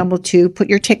 and you'll be able to put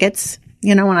your tickets,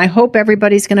 and I hope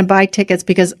everybody's going to buy tickets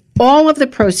because all of the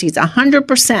proceeds,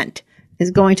 100%, is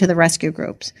going to the rescue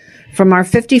groups from our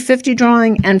 50-50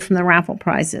 drawing and from the raffle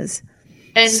prizes.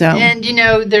 And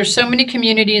there's so many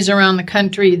communities around the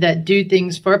country that do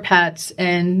things for pets,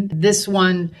 and this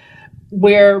one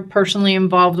we're personally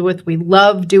involved with. We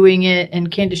love doing it.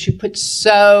 And Candace, you put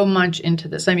so much into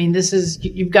this. I mean, this is,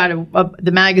 you've got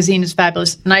the magazine is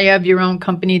fabulous. Now you have your own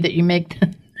company that you make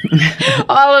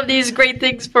all of these great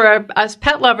things for us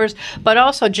pet lovers. But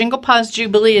also Jingle Paws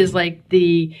Jubilee is like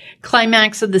the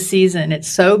climax of the season. It's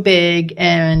so big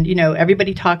and,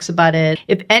 everybody talks about it.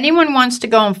 If anyone wants to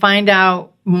go and find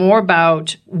out more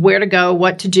about where to go,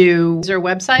 what to do, is there a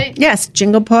website? Yes,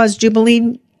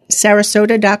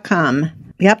 JinglePawsJubileeSarasota.com.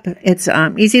 Yep, it's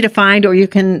easy to find, or you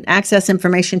can access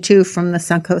information too from the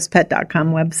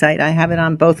suncoastpet.com website. I have it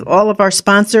on both. All of our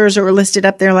sponsors are listed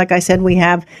up there. Like I said, we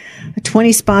have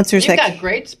 20 sponsors. You've got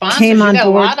great sponsors. Came on board. A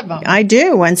lot of them. I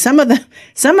do, and some of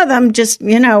them just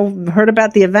heard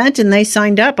about the event and they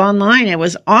signed up online. It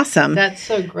was awesome. That's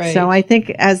so great. So I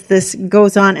think as this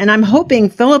goes on, and I'm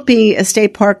hoping Philippi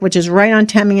Estate Park, which is right on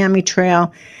Tamiami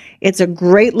Trail, it's a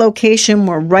great location.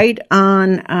 We're right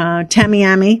on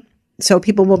Tamiami. So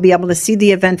people will be able to see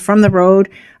the event from the road.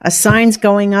 A sign's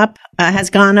has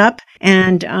gone up,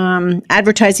 and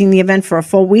advertising the event for a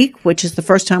full week, which is the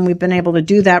first time we've been able to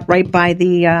do that right by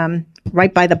the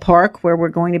park where we're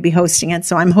going to be hosting it.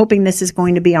 So I'm hoping this is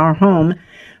going to be our home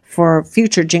for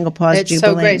future Jingle Paws Jubilee. It's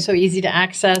so great, so easy to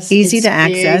access.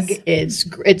 Access. It's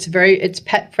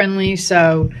pet friendly.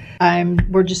 So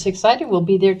we're just excited. We'll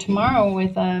be there tomorrow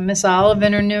with Miss Olive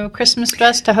in her new Christmas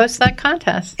dress to host that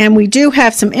contest. And we do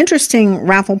have some interesting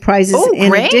raffle prizes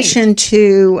in addition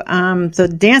to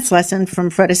the dance lesson from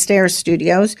Fred Astaire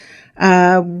Studios.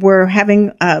 We're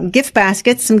having some gift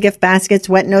baskets.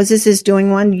 Wet Noses is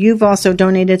doing one. You've also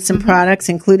donated some products,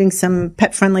 including some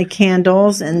pet-friendly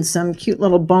candles and some cute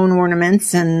little bone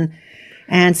ornaments and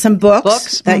some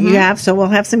books that you have. So we'll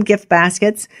have some gift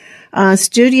baskets.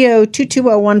 Studio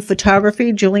 2201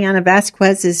 Photography, Juliana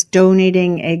Vasquez is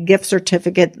donating a gift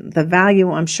certificate. The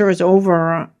value, I'm sure, is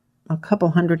over a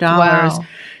couple $100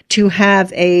 to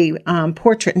have a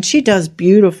portrait. And she does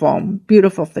beautiful,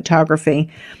 beautiful photography.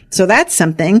 So that's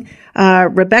something.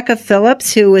 Rebecca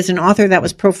Phillips, who is an author that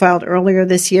was profiled earlier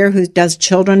this year, who does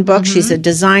children books. She's a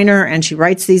designer and she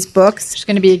writes these books. She's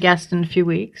going to be a guest in a few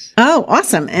weeks. Oh,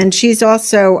 awesome. And she's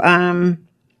also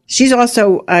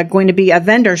going to be a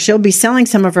vendor. She'll be selling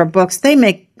some of her books. They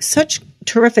make such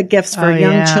terrific gifts for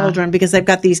young children because they've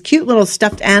got these cute little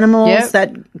stuffed animals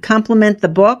that complement the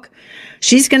book.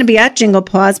 She's going to be at Jingle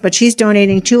Paws, but she's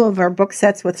donating 2 of our book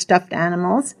sets with stuffed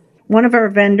animals. One of our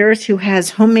vendors who has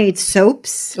homemade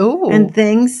soaps and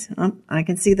things. Oh, I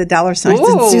can see the dollar signs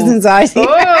in Susan's eyes.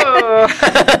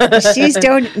 She's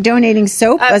donating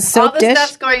soap, a soap dish. All the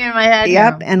stuff's going in my head.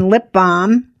 Yep, and lip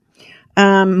balm.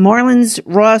 Marlin's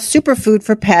Raw Superfood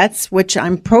for Pets, which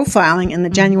I'm profiling in the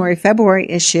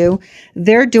January-February issue.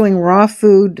 They're doing raw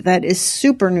food that is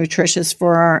super nutritious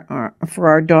for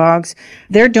our dogs.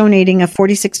 They're donating a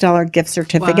 $46 gift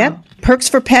certificate. Wow. Perks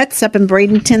for Pets up in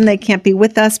Bradenton. They can't be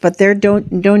with us, but they're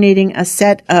donating a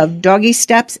set of doggy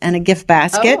steps and a gift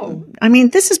basket. Oh. I mean,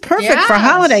 this is perfect for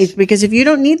holidays because if you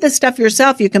don't need the stuff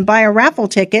yourself, you can buy a raffle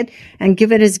ticket and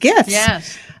give it as gifts.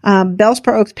 Yes.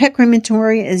 Bellspur Oaks Pet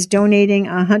Crematory is donating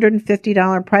a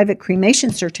 $150 private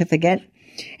cremation certificate.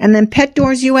 And then Pet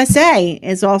Doors USA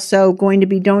is also going to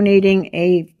be donating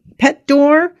a pet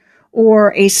door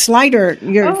or a slider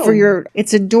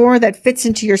it's a door that fits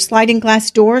into your sliding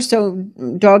glass door so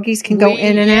doggies can go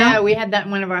in and out. Yeah, we had that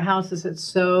in one of our houses. It's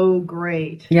so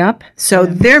great. Yep. So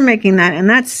they're making that, and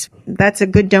that's a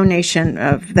good donation.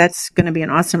 That's going to be an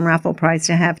awesome raffle prize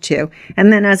to have too.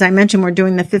 And then, as I mentioned, we're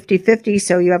doing the 50-50,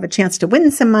 so you have a chance to win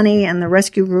some money, and the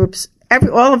rescue groups,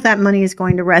 all of that money is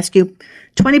going to rescue.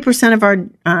 20% of our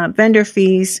vendor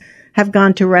fees have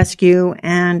gone to rescue,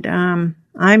 and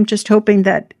I'm just hoping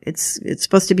that it's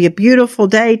supposed to be a beautiful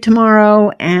day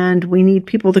tomorrow, and we need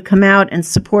people to come out and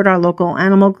support our local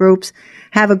animal groups,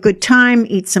 have a good time,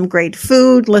 eat some great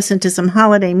food, listen to some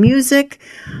holiday music,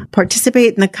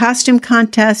 participate in the costume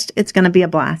contest. It's going to be a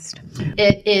blast.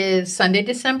 It is Sunday,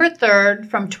 December 3rd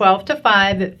from 12 to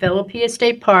 5 at Philippi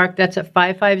Estate Park. That's at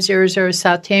 5500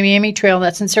 South Tamiami Trail.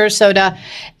 That's in Sarasota.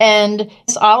 And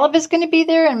Miss Olive is going to be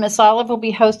there, and Miss Olive will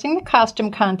be hosting the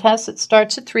costume contest. It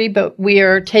starts at 3, but we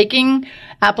are taking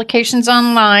applications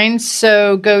online.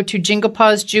 So go to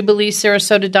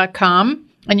JinglePawsJubileeSarasota.com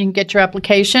and you can get your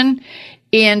application.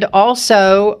 And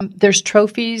also, there's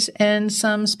trophies and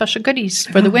some special goodies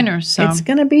for the winners. So it's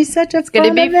going to be such a fun event. It's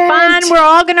going to be fun. We're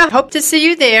all going to hope to see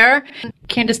you there.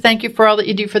 Candace, thank you for all that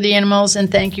you do for the animals, and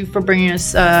thank you for bringing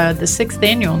us the 6th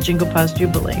annual Jingle Paws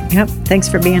Jubilee. Yep. Thanks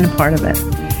for being a part of it.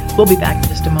 We'll be back in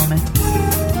just a moment.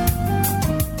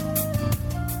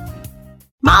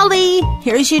 Molly,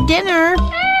 here's your dinner.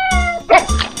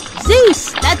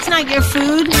 Zeus, that's not your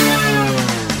food.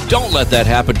 Don't let that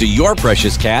happen to your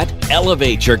precious cat.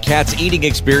 Elevate your cat's eating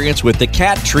experience with the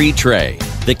Cat Tree Tray.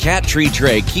 The Cat Tree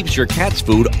Tray keeps your cat's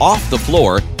food off the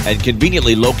floor and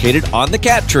conveniently located on the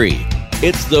cat tree.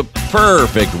 It's the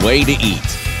perfect way to eat.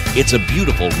 It's a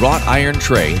beautiful wrought iron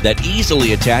tray that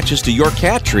easily attaches to your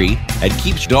cat tree and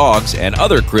keeps dogs and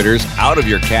other critters out of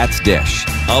your cat's dish.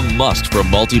 A must for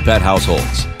multi-pet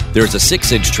households. There's a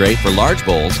 6-inch tray for large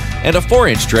bowls and a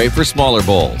 4-inch tray for smaller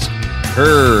bowls.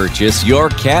 Purchase your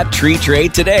Cat Tree Tray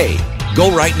today.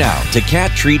 Go right now to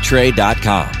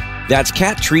cattreetray.com. That's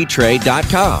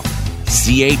cattreetray.com.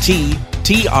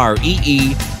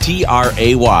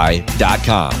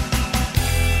 CATTREETRAY.com.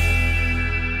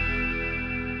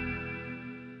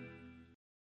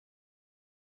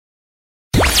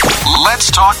 Let's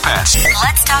talk pets.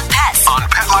 Let's talk pets On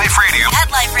Pet Life Radio.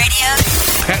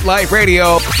 Pet Life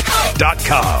Radio.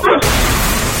 PetLifeRadio.com.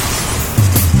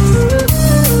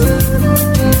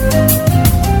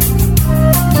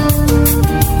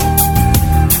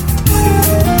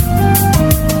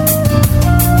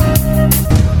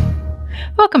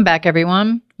 Welcome back,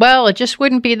 everyone. Well, it just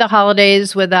wouldn't be the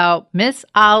holidays without Miss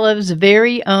Olive's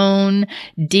very own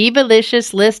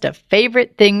Divalicious list of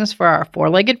favorite things for our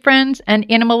four-legged friends and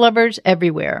animal lovers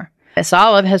everywhere. Miss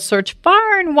Olive has searched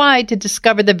far and wide to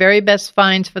discover the very best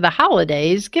finds for the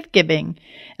holidays gift giving,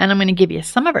 and I'm going to give you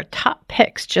some of her top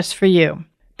picks just for you.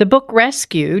 The book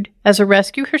Rescued. As a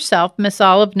rescue herself, Miss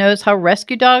Olive knows how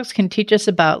rescue dogs can teach us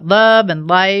about love and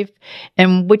life,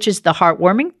 and which is the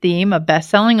heartwarming theme of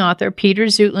best-selling author Peter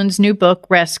Zutlin's new book,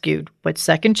 Rescued, What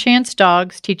Second Chance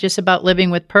Dogs Teach Us About Living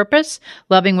with Purpose,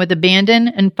 Loving with Abandon,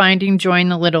 and Finding Joy in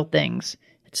the Little Things.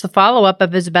 It's the follow-up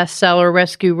of his bestseller,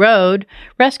 Rescue Road.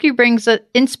 Rescue brings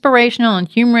inspirational and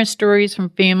humorous stories from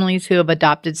families who have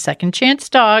adopted second-chance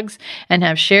dogs and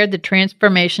have shared the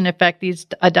transformation effect these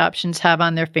adoptions have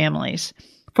on their families.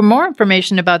 For more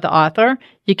information about the author,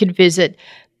 you can visit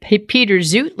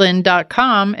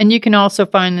peterzutland.com, and you can also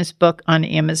find this book on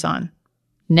Amazon.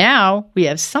 Now we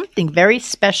have something very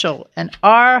special, and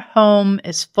our home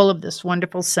is full of this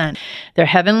wonderful scent. They're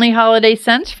heavenly holiday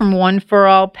scents from One for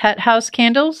All Pet House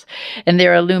Candles, and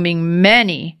they're illuming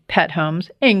many pet homes,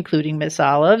 including Miss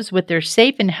Olive's, with their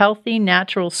safe and healthy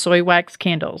natural soy wax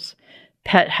candles.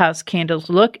 Pet House candles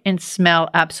look and smell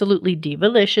absolutely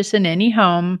divalicious in any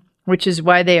home, which is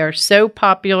why they are so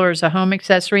popular as a home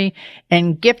accessory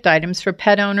and gift items for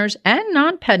pet owners and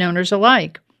non-pet owners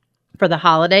alike. For the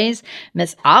holidays,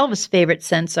 Miss Olive's favorite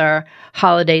scents are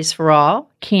Holidays for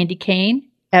All, Candy Cane,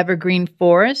 Evergreen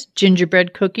Forest,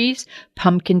 Gingerbread Cookies,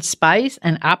 Pumpkin Spice,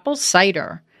 and Apple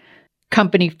Cider.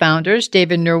 Company founders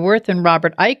David Neuwirth and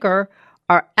Robert Eicher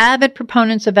are avid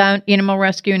proponents of animal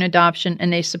rescue and adoption,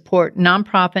 and they support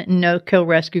nonprofit and no-kill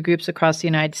rescue groups across the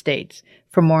United States.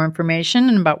 For more information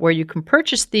and about where you can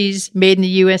purchase these Made in the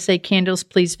USA candles,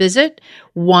 please visit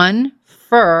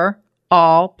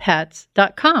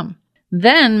oneforallpets.com.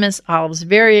 Then Miss Olive's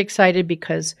very excited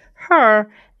because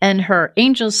her and her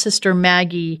angel sister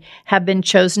Maggie have been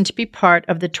chosen to be part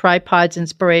of the Tripod's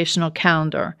Inspirational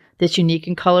Calendar. This unique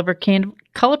and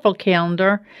colorful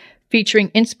calendar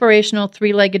featuring inspirational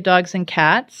three-legged dogs and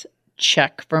cats,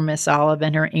 check for Miss Olive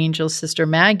and her angel sister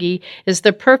Maggie, is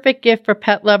the perfect gift for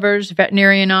pet lovers,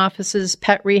 veterinarian offices,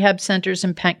 pet rehab centers,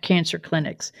 and pet cancer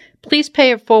clinics. Please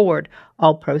pay it forward.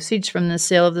 All proceeds from the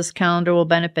sale of this calendar will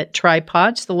benefit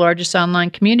Tripods, the largest online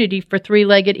community for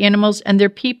three-legged animals and their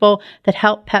people that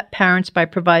help pet parents by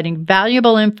providing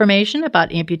valuable information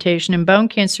about amputation and bone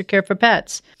cancer care for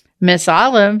pets. Miss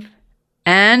Olive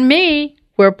and me,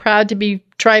 we're proud to be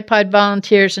Tripod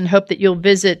volunteers and hope that you'll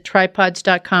visit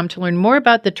tripods.com to learn more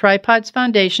about the Tripods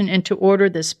Foundation and to order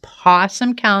this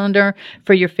awesome calendar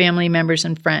for your family members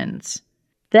and friends.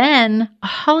 Then, a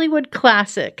Hollywood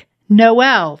classic,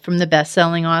 Noel, from the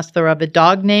best-selling author of A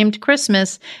Dog Named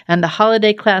Christmas, and the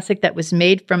holiday classic that was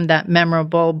made from that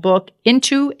memorable book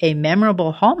into a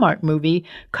memorable Hallmark movie,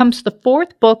 comes the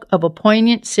fourth book of a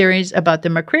poignant series about the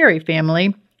McCreary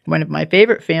family, one of my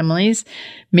favorite families,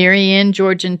 Mary Ann,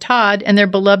 George, and Todd, and their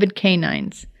beloved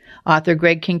canines. Author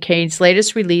Greg Kincaid's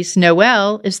latest release,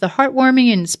 Noel, is the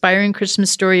heartwarming and inspiring Christmas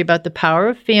story about the power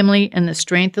of family and the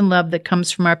strength and love that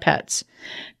comes from our pets.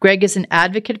 Greg is an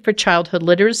advocate for childhood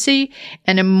literacy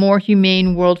and a more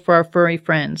humane world for our furry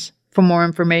friends. For more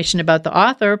information about the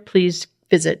author, please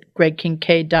visit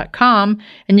gregkincaid.com,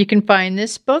 and you can find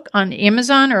this book on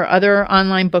Amazon or other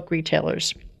online book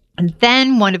retailers. And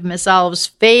then one of Miss Olive's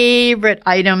favorite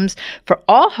items for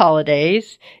all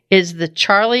holidays is the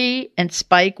Charlie and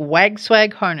Spike Wag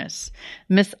Swag harness.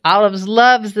 Miss Olive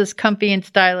loves this comfy and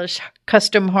stylish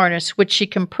custom harness, which she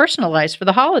can personalize for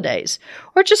the holidays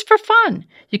or just for fun.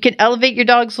 You can elevate your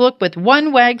dog's look with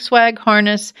one Wag Swag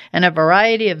harness and a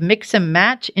variety of mix and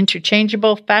match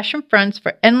interchangeable fashion fronts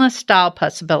for endless style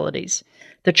possibilities.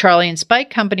 The Charlie and Spike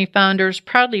Company founders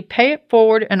proudly pay it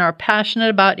forward and are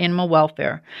passionate about animal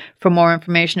welfare. For more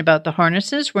information about the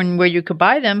harnesses and where you could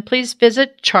buy them, please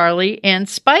visit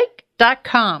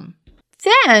charlieandspike.com.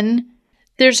 Then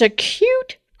there's a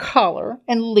cute collar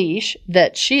and leash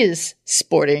that she is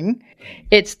sporting.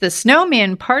 It's the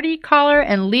Snowman Party Collar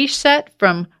and Leash Set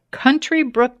from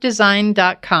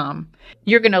countrybrookdesign.com.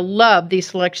 You're going to love these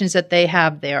selections that they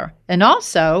have there. And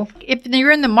also, if you're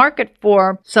in the market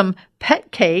for some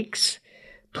pet cakes,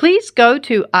 please go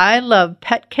to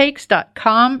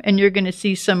ilovepetcakes.com and you're going to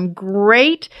see some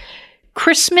great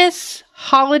Christmas,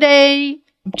 holiday,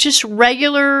 just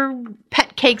regular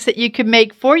pet cakes that you can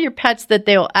make for your pets that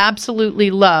they'll absolutely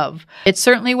love. It's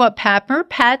certainly what Pamper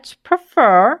pets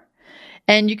prefer.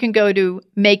 And you can go to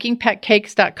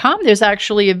makingpetcakes.com. There's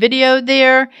actually a video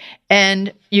there,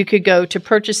 and you could go to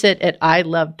purchase it at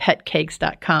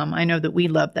ilovepetcakes.com. I know that we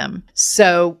love them.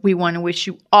 So we want to wish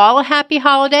you all a happy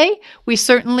holiday. We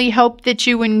certainly hope that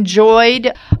you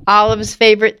enjoyed Olive's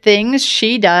favorite things.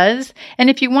 She does. And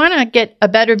if you want to get a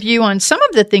better view on some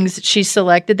of the things that she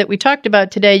selected that we talked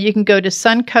about today, you can go to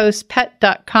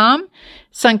suncoastpet.com,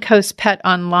 Suncoast Pet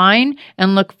Online,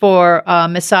 and look for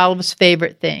Miss Olive's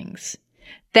favorite things.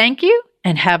 Thank you,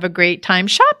 and have a great time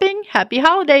shopping. Happy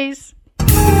holidays.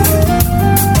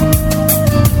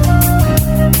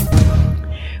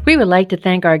 We would like to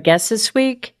thank our guests this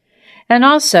week. And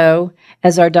also,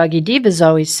 as our Doggy Divas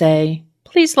always say,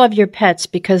 please love your pets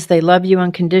because they love you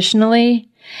unconditionally.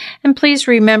 And please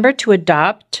remember to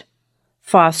adopt,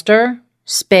 foster,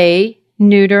 spay,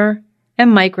 neuter,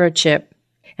 and microchip.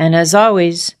 And as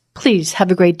always, please have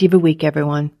a great Diva week,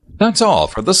 everyone. That's all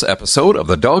for this episode of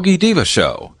the Doggy Diva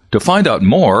Show. To find out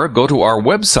more, go to our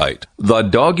website,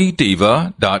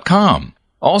 thedoggydiva.com.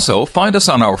 Also, find us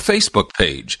on our Facebook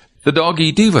page, The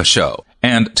Doggy Diva Show,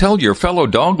 and tell your fellow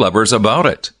dog lovers about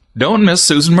it. Don't miss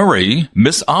Susan Marie,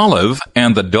 Miss Olive,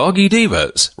 and the Doggy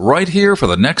Divas right here for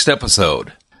the next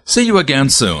episode. See you again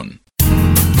soon.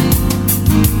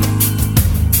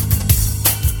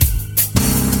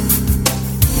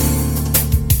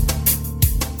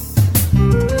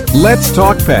 Let's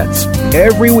Talk Pets,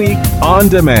 every week on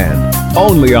demand,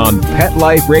 only on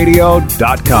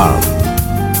PetLifeRadio.com.